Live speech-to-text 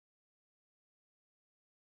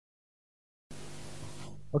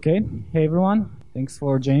Okay, hey everyone, thanks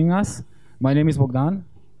for joining us. My name is Bogdan.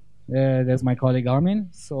 That's my colleague Armin.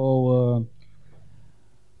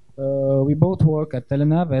 We both work at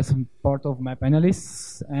Telenav as part of map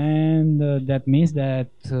analysts, and that means that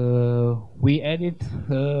we edit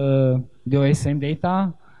the OSM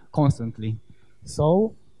data constantly.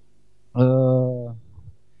 So uh,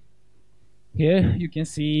 here you can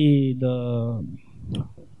see the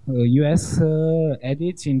US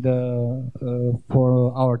edits in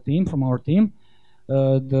for our team, from our team.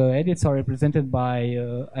 The edits are represented by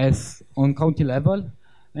as on county level,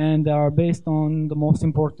 and are based on the most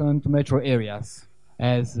important metro areas,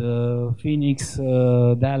 as Phoenix,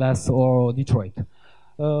 Dallas, or Detroit.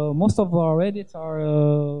 Most of our edits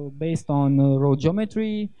are based on road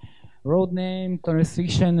geometry, road name, turn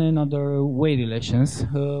restriction, and other way relations,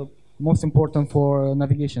 most important for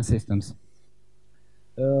navigation systems.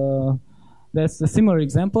 Uh, that's a similar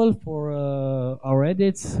example for our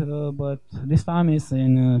edits, but this time is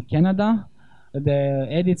in Canada. The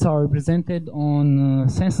edits are represented on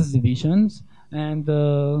census divisions, and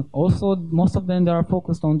also most of them are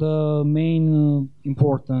focused on the main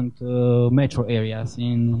important metro areas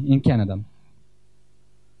in Canada.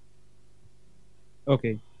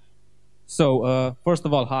 Okay. So, first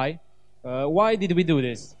of all, hi. Why did we do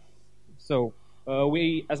this? So,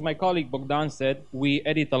 as my colleague Bogdan said, we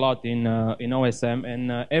edit a lot in OSM,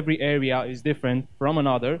 and every area is different from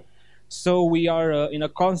another. So we are in a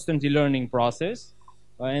constantly learning process,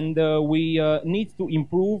 and we need to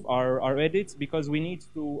improve our edits because we need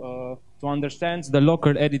to understand the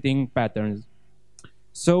local editing patterns.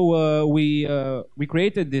 So we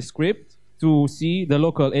created this script to see the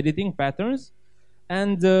local editing patterns,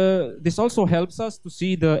 and this also helps us to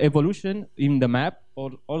see the evolution in the map,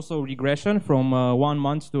 or also regression from one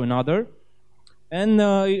month to another. And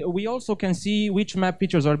we also can see which map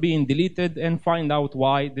features are being deleted and find out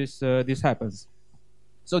why this happens.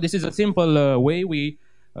 So this is a simple way we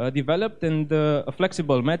developed, and a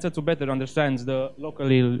flexible method to better understand the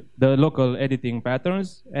local editing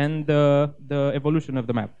patterns and the evolution of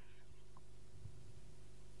the map.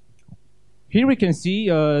 Here we can see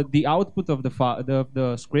the output of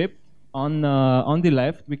the script. On the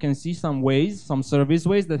left, we can see some ways, some service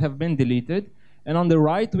ways that have been deleted. And on the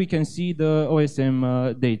right, we can see the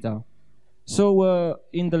OSM data. So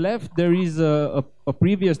in the left, there is a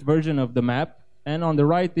previous version of the map. And on the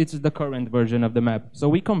right, it's the current version of the map. So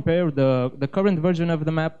we compare the current version of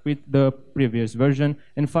the map with the previous version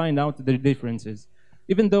and find out the differences.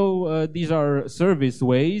 Even though these are service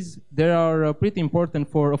ways, they are pretty important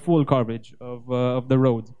for a full coverage of the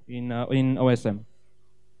road in OSM.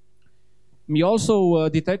 We also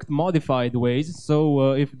detect modified ways.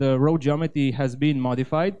 So if the road geometry has been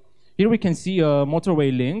modified, here we can see a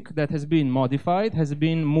motorway link that has been modified, has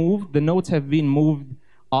been moved. The nodes have been moved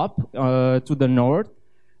up to the north.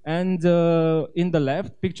 And in the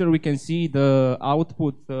left picture, we can see the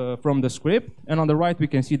output from the script. And on the right, we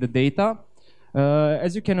can see the data.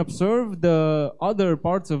 As you can observe, the other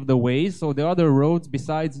parts of the ways, so the other roads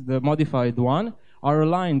besides the modified one, are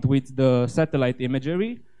aligned with the satellite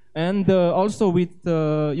imagery. And also with,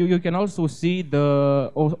 you can also see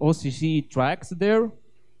the OCC tracks there,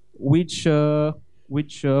 which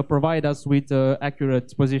provide us with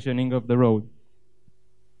accurate positioning of the road.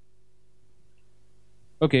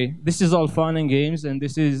 Okay, this is all fun and games, and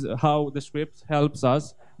this is how the script helps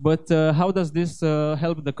us. But how does this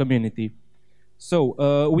help the community?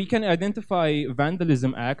 So we can identify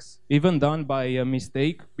vandalism acts, even done by a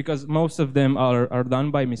mistake, because most of them are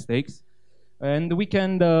done by mistakes. And we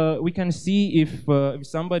can see if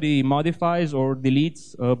somebody modifies or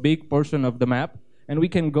deletes a big portion of the map, and we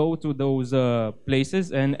can go to those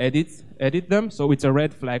places and edit them. So it's a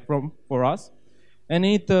red flag for us. And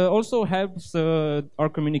it also helps our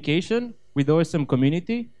communication with the OSM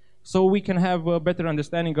community, so we can have a better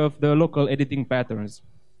understanding of the local editing patterns.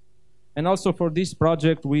 And also for this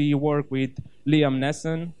project, we work with Liam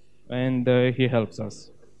Nessen, and he helps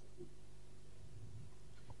us.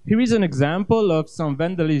 Here is an example of some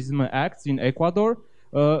vandalism acts in Ecuador.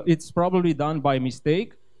 It's probably done by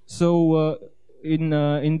mistake. So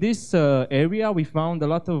in this area, we found a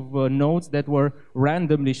lot of nodes that were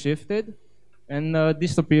randomly shifted and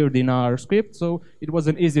disappeared in our script. So it was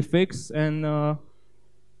an easy fix, and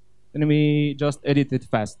we just edited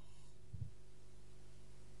fast.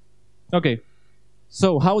 Okay,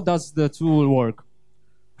 so how does the tool work?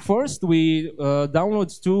 First, we download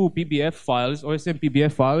two PBF files, OSM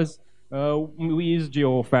PBF files. We use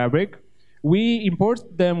GeoFabric. We import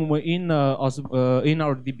them in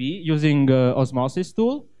our DB using Osmosis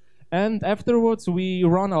tool. And afterwards, we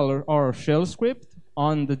run our shell script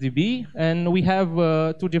on the DB, and we have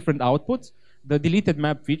two different outputs, the deleted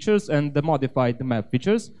map features and the modified map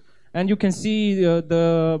features. And you can see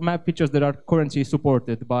the map features that are currently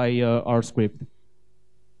supported by our script.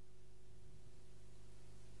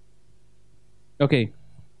 Okay,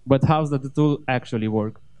 but how does the tool actually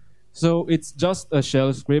work? So it's just a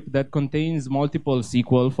shell script that contains multiple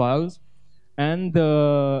SQL files. And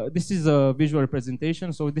this is a visual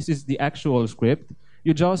representation, so this is the actual script.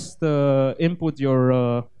 You just input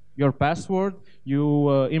your password, you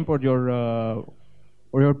import your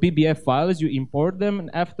PBF files, you import them, and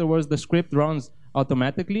afterwards the script runs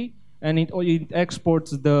automatically, and it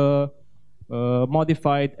exports the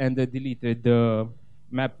modified and the deleted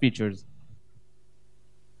map features.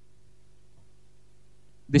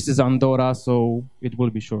 This is Andorra, so it will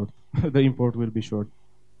be short. The import will be short.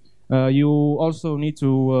 You also need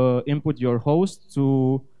to input your host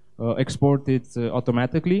to export it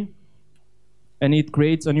automatically. And it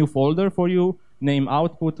creates a new folder for you, named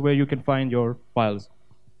output, where you can find your files.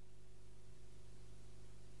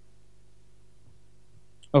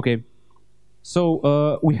 Okay,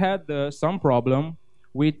 so we had some problem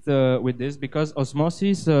with this because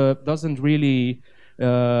Osmosis doesn't really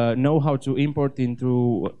know how to import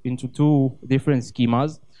into two different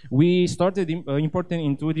schemas. We started importing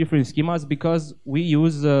in two different schemas because we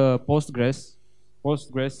use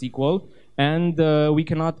PostgreSQL, and we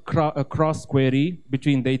cannot cross query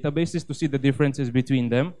between databases to see the differences between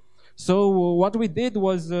them. So what we did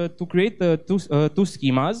was to create two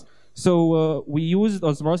schemas. So we used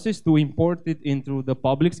Osmosis to import it into the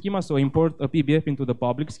public schema, so import a PBF into the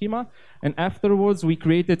public schema. And afterwards, we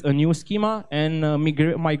created a new schema and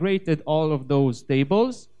migrated all of those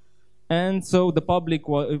tables. And so the public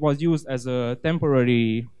was used as a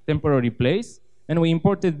temporary place, and we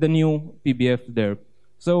imported the new PBF there.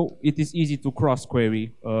 So it is easy to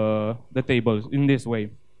cross-query the tables in this way.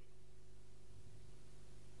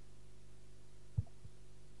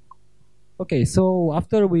 Okay, so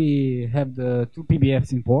after we have the two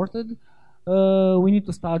PBFs imported, we need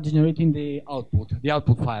to start generating the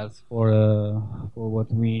output files for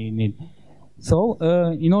what we need. So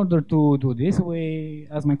in order to do this, we,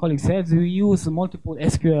 as my colleague said, we use multiple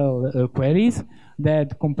SQL queries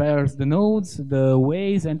that compares the nodes, the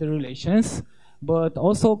ways, and the relations, but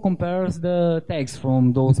also compares the tags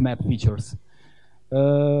from those map features.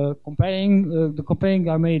 The comparing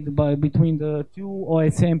are made between the two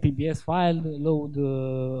OSM PBF files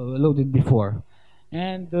loaded before,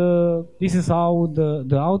 and this is how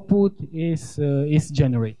the output is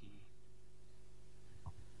generated.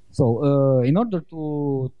 So in order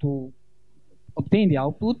to obtain the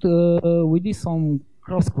output, we did some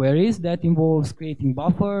cross queries that involves creating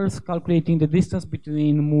buffers, calculating the distance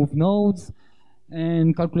between moved nodes,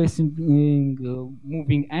 and calculating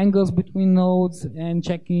moving angles between nodes, and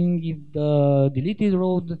checking if the deleted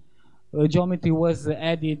road geometry was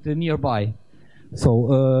added nearby.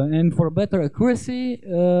 So, and for better accuracy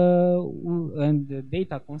and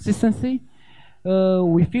data consistency,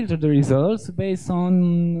 we filter the results based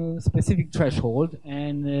on specific threshold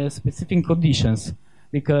and specific conditions.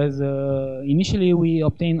 Because initially we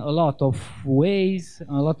obtain a lot of ways,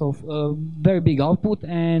 a lot of very big output,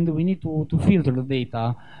 and we need to filter the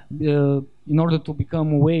data in order to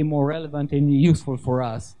become way more relevant and useful for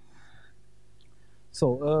us.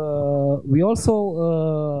 So we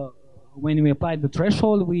also, when we applied the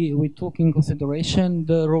threshold, we took in consideration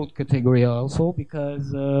the road category also,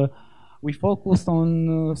 because we focused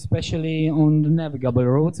on especially on the navigable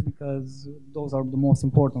roads, because those are the most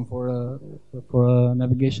important for a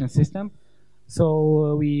navigation system.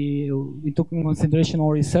 So we took in consideration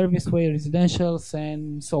only serviceway, residentials,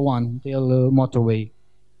 and so on till motorway.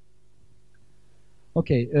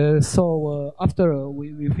 Okay, so after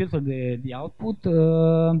we filtered the output,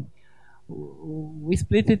 we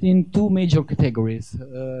split it in two major categories: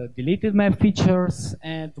 deleted map features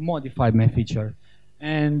and modified map feature.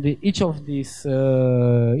 And each of this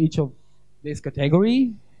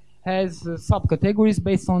category has subcategories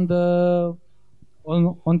based on the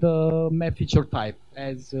map feature type,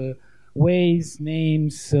 as ways,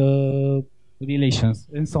 names, relations,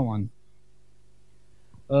 and so on.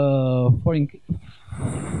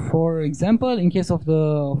 For example, in case of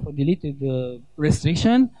the deleted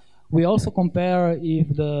restriction, we also compare if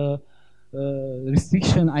the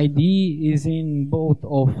restriction ID is in both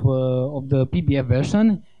of the PBF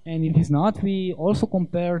version, and if it's not, we also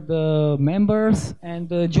compare the members and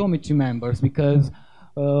the geometry members, because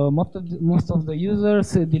most of the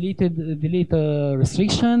users delete a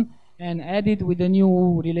restriction and add it with a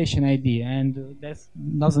new relation ID, and that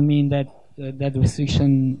doesn't mean that that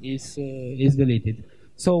restriction is deleted.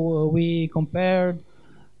 So we compared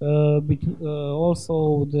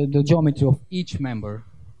also the geometry of each member.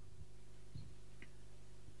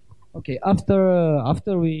 Okay,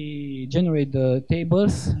 after we generate the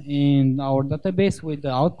tables in our database with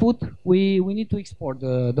the output, we need to export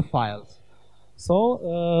the files.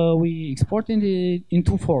 So we export in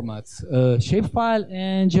two formats, shapefile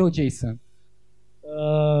and GeoJSON.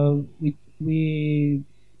 We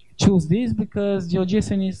choose this because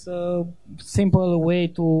GeoJSON is a simple way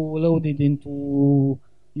to load it into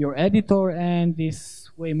your editor, and is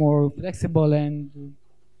way more flexible, and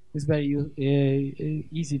it's very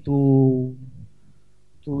easy to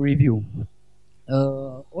review.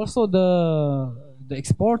 Also, the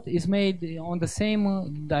export is made on the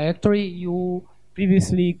same directory you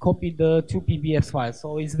previously copied the two PBF files,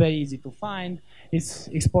 so it's very easy to find. It's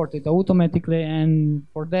exported automatically, and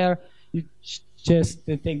for there you just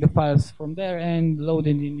take the files from there and load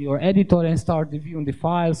it in your editor and start reviewing the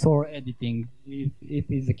files or editing if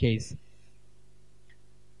it's the case.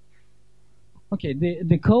 Okay,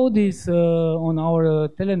 the code is on our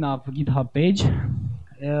Telenav GitHub page.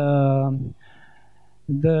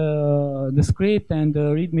 The script and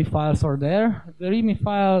the README files are there. The README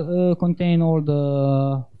file contain all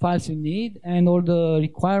the files you need and all the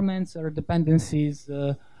requirements or dependencies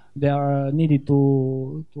that are needed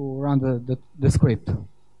to run the script.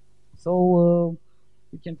 So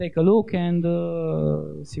you can take a look and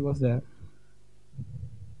see what's there.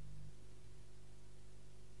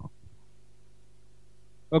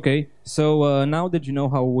 Okay, so now that you know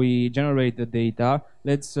how we generate the data,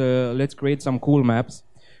 let's create some cool maps.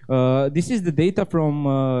 This is the data from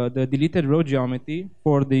the deleted road geometry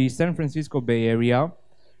for the San Francisco Bay Area,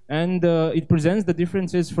 and it presents the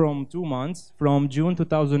differences from 2 months, from June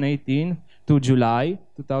 2018 to July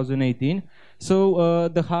 2018. So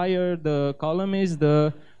the higher the column is,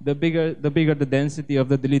 the bigger the density of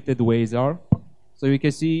the deleted ways are. So you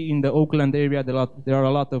can see in the Oakland area there are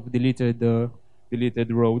a lot of deleted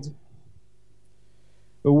roads.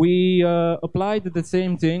 We applied the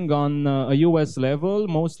same thing on a US level,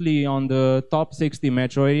 mostly on the top 60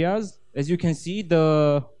 metro areas. As you can see,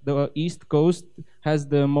 the East Coast has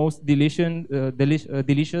the most the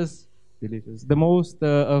most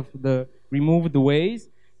of the removed ways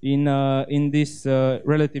in this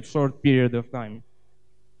relative short period of time.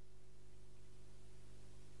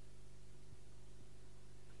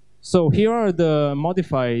 So here are the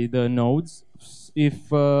modified nodes.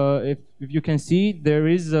 If you can see, there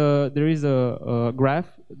is a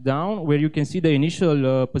graph down where you can see the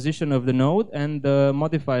initial position of the node and the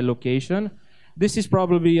modified location. This is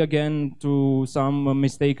probably again to some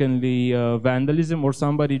mistakenly vandalism, or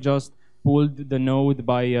somebody just pulled the node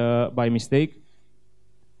by mistake.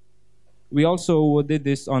 We also did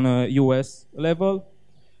this on a US level.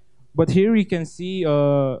 But here you can see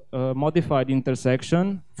a modified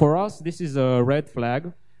intersection. For us, this is a red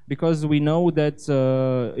flag, because we know that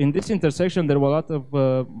in this intersection there were a lot of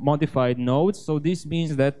modified nodes. So this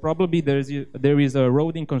means that probably there is a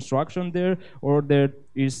road in construction there, or there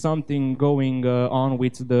is something going on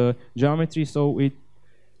with the geometry. So it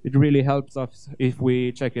really helps us if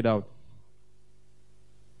we check it out.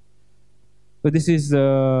 So this is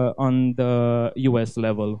on the US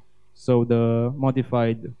level. So the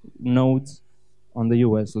modified nodes on the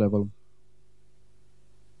US level.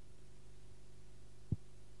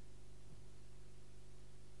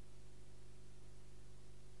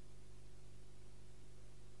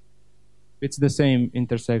 It's the same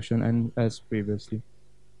intersection as previously.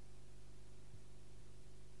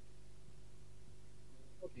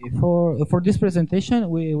 Okay, for this presentation,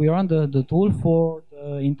 we run the tool for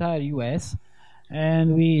the entire US.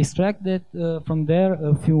 And we extracted from there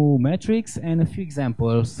a few metrics and a few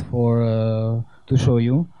examples to show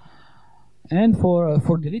you. And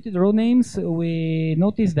for deleted road names, we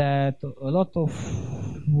noticed that a lot of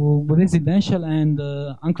residential and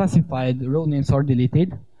unclassified road names are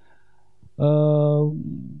deleted.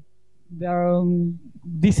 They are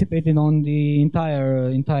dissipated on the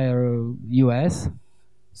entire US.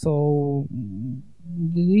 So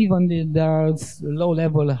even there are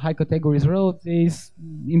low-level, high-categories roads, it's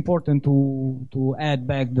important to add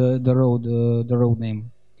back the road name.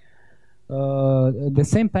 The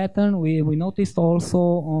same pattern we noticed also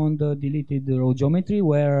on the deleted road geometry,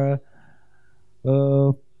 where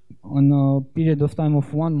on a period of time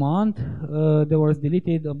of 1 month, there was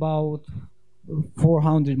deleted about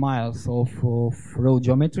 400 miles of road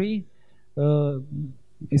geometry.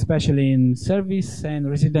 Especially in service and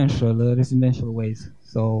residential ways.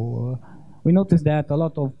 So we noticed that a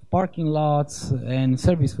lot of parking lots and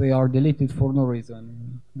service way are deleted for no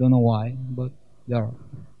reason. Don't know why, but they are.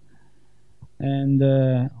 And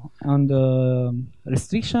on the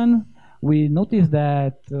restriction, we noticed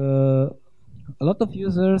that a lot of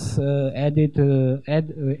users added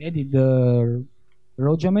the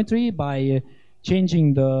row geometry by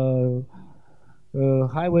changing the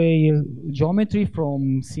highway geometry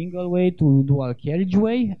from single way to dual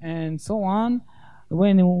carriageway and so on.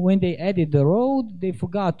 When they added the road, they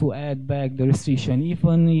forgot to add back the restriction,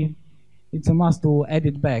 even if it's a must to add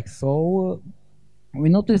it back. So we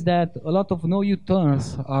noticed that a lot of no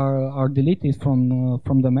U-turns are deleted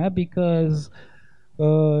from the map because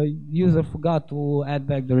user forgot to add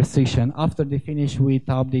back the restriction after they finish with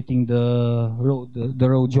updating the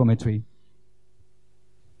road geometry.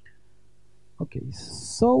 Okay,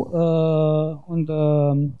 so in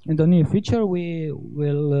the near future we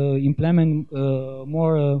will implement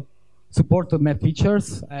more supported map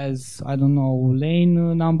features, as I don't know,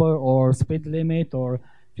 lane number or speed limit, or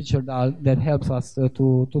feature that helps us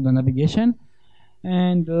to the navigation.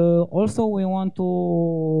 And also we want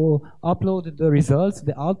to upload the results,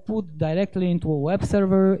 the output, directly into a web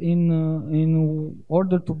server in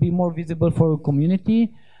order to be more visible for the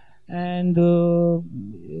community, and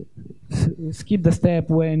skip the step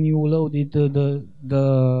when you load it,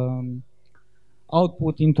 the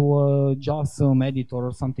output into a JAWS editor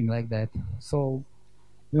or something like that. So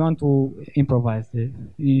we want to improve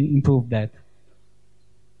that.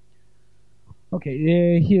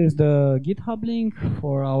 Okay, here's the GitHub link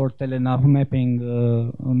for our Telenav mapping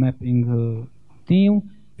team.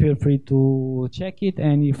 Feel free to check it,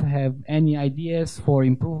 and if you have any ideas for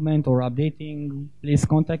improvement or updating, please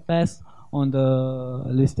contact us on the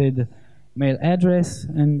listed mail address,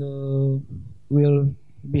 and we'll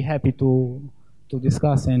be happy to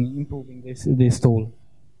discuss and improving this tool.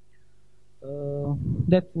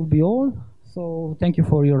 That will be all. So thank you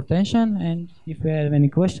for your attention, and if you have any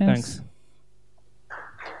questions.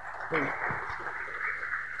 Thanks.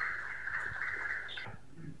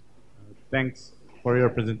 Thanks for your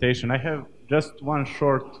presentation. I have just one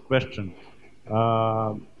short question.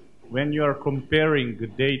 When you are comparing the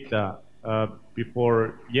data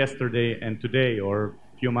before yesterday and today or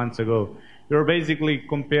a few months ago, you're basically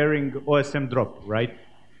comparing OSM drop, right?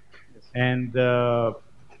 Yes. And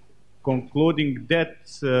concluding that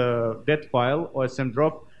file, OSM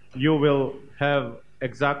drop, you will have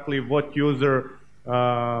exactly what user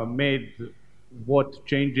made what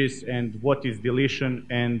changes and what is deletion,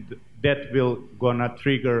 and that will gonna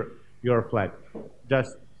trigger your flag.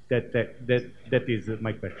 Just that is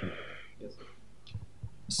my question. Yes.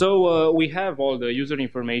 So we have all the user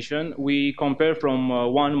information. We compare from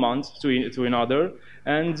 1 month to another,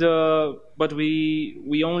 and but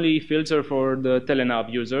we only filter for the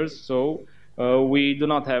Telenav users. So we do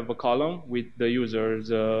not have a column with the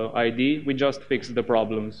user's ID. We just fix the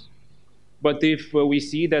problems. But if we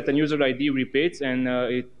see that an user ID repeats and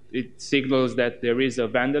it signals that there is a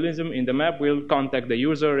vandalism in the map, we'll contact the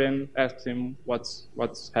user and ask him what's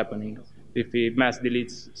happening, if he mass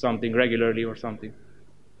deletes something regularly or something.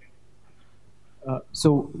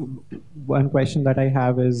 So one question that I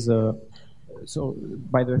have is, so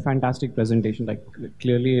by the way, fantastic presentation, like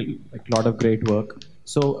clearly like a lot of great work.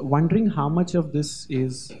 So wondering how much of this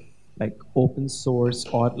is like open source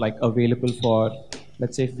or like available for,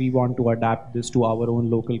 let's say if we want to adapt this to our own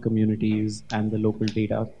local communities and the local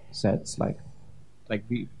data sets, like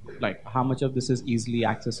how much of this is easily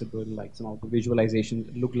accessible, like some of the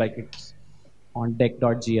visualization look like it's on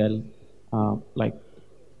deck.gl, like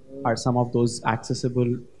are some of those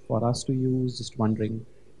accessible for us to use? Just wondering.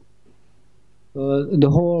 The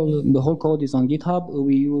whole code is on GitHub.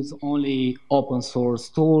 We use only open source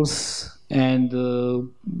tools, and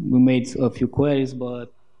we made a few queries,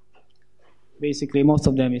 but basically most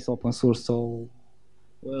of them is open source. So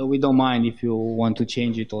we don't mind if you want to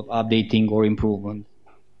change it or updating or improvement.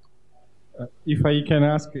 If I can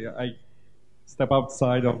ask, I step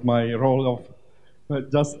outside of my role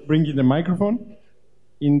of just bringing the microphone.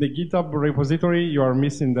 In the GitHub repository, you are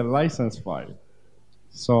missing the license file.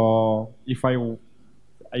 So if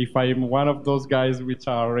I'm one of those guys which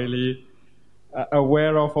are really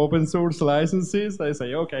aware of open source licenses, I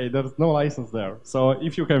say, okay, there's no license there. So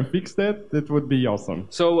if you can fix that, that would be awesome.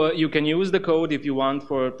 So you can use the code if you want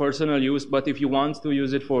for personal use, but if you want to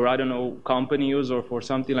use it for, I don't know, company use or for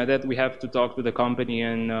something like that, we have to talk to the company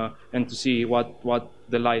and to see what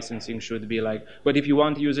the licensing should be like. But if you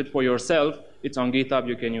want to use it for yourself, it's on GitHub,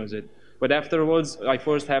 you can use it. But afterwards, I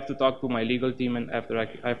first have to talk to my legal team, and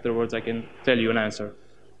afterwards I can tell you an answer.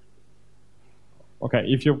 Okay,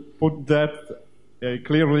 if you put that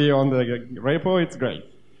clearly on the repo, it's great.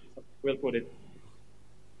 We'll put it.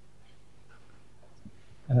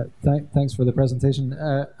 Thanks for the presentation.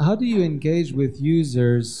 How do you engage with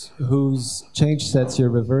users whose change sets you're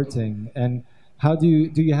reverting, and how do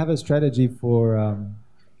you have a strategy for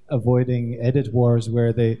avoiding edit wars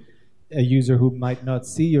where a user who might not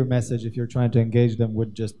see your message if you're trying to engage them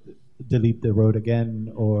would just delete the road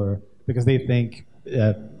again, or because they think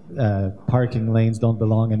parking lanes don't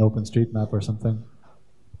belong in OpenStreetMap or something?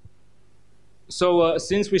 So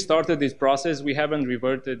since we started this process, we haven't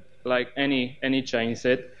reverted like any change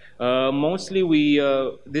set. Mostly,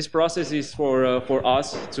 this process is for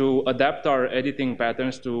us to adapt our editing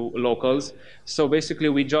patterns to locals. So basically,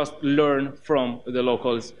 we just learn from the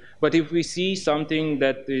locals. But if we see something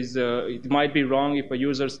that is, it might be wrong, if a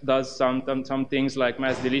user does some things like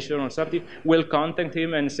mass deletion or something, we'll contact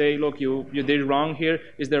him and say, look, you did wrong here.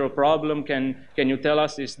 Is there a problem? Can you tell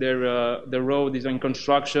us? Is there the road is in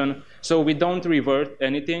construction? So we don't revert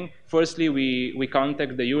anything. Firstly, we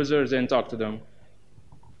contact the users and talk to them.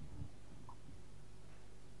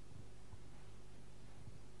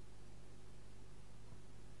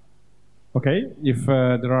 Okay, if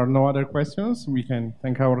there are no other questions, we can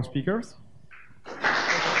thank our speakers.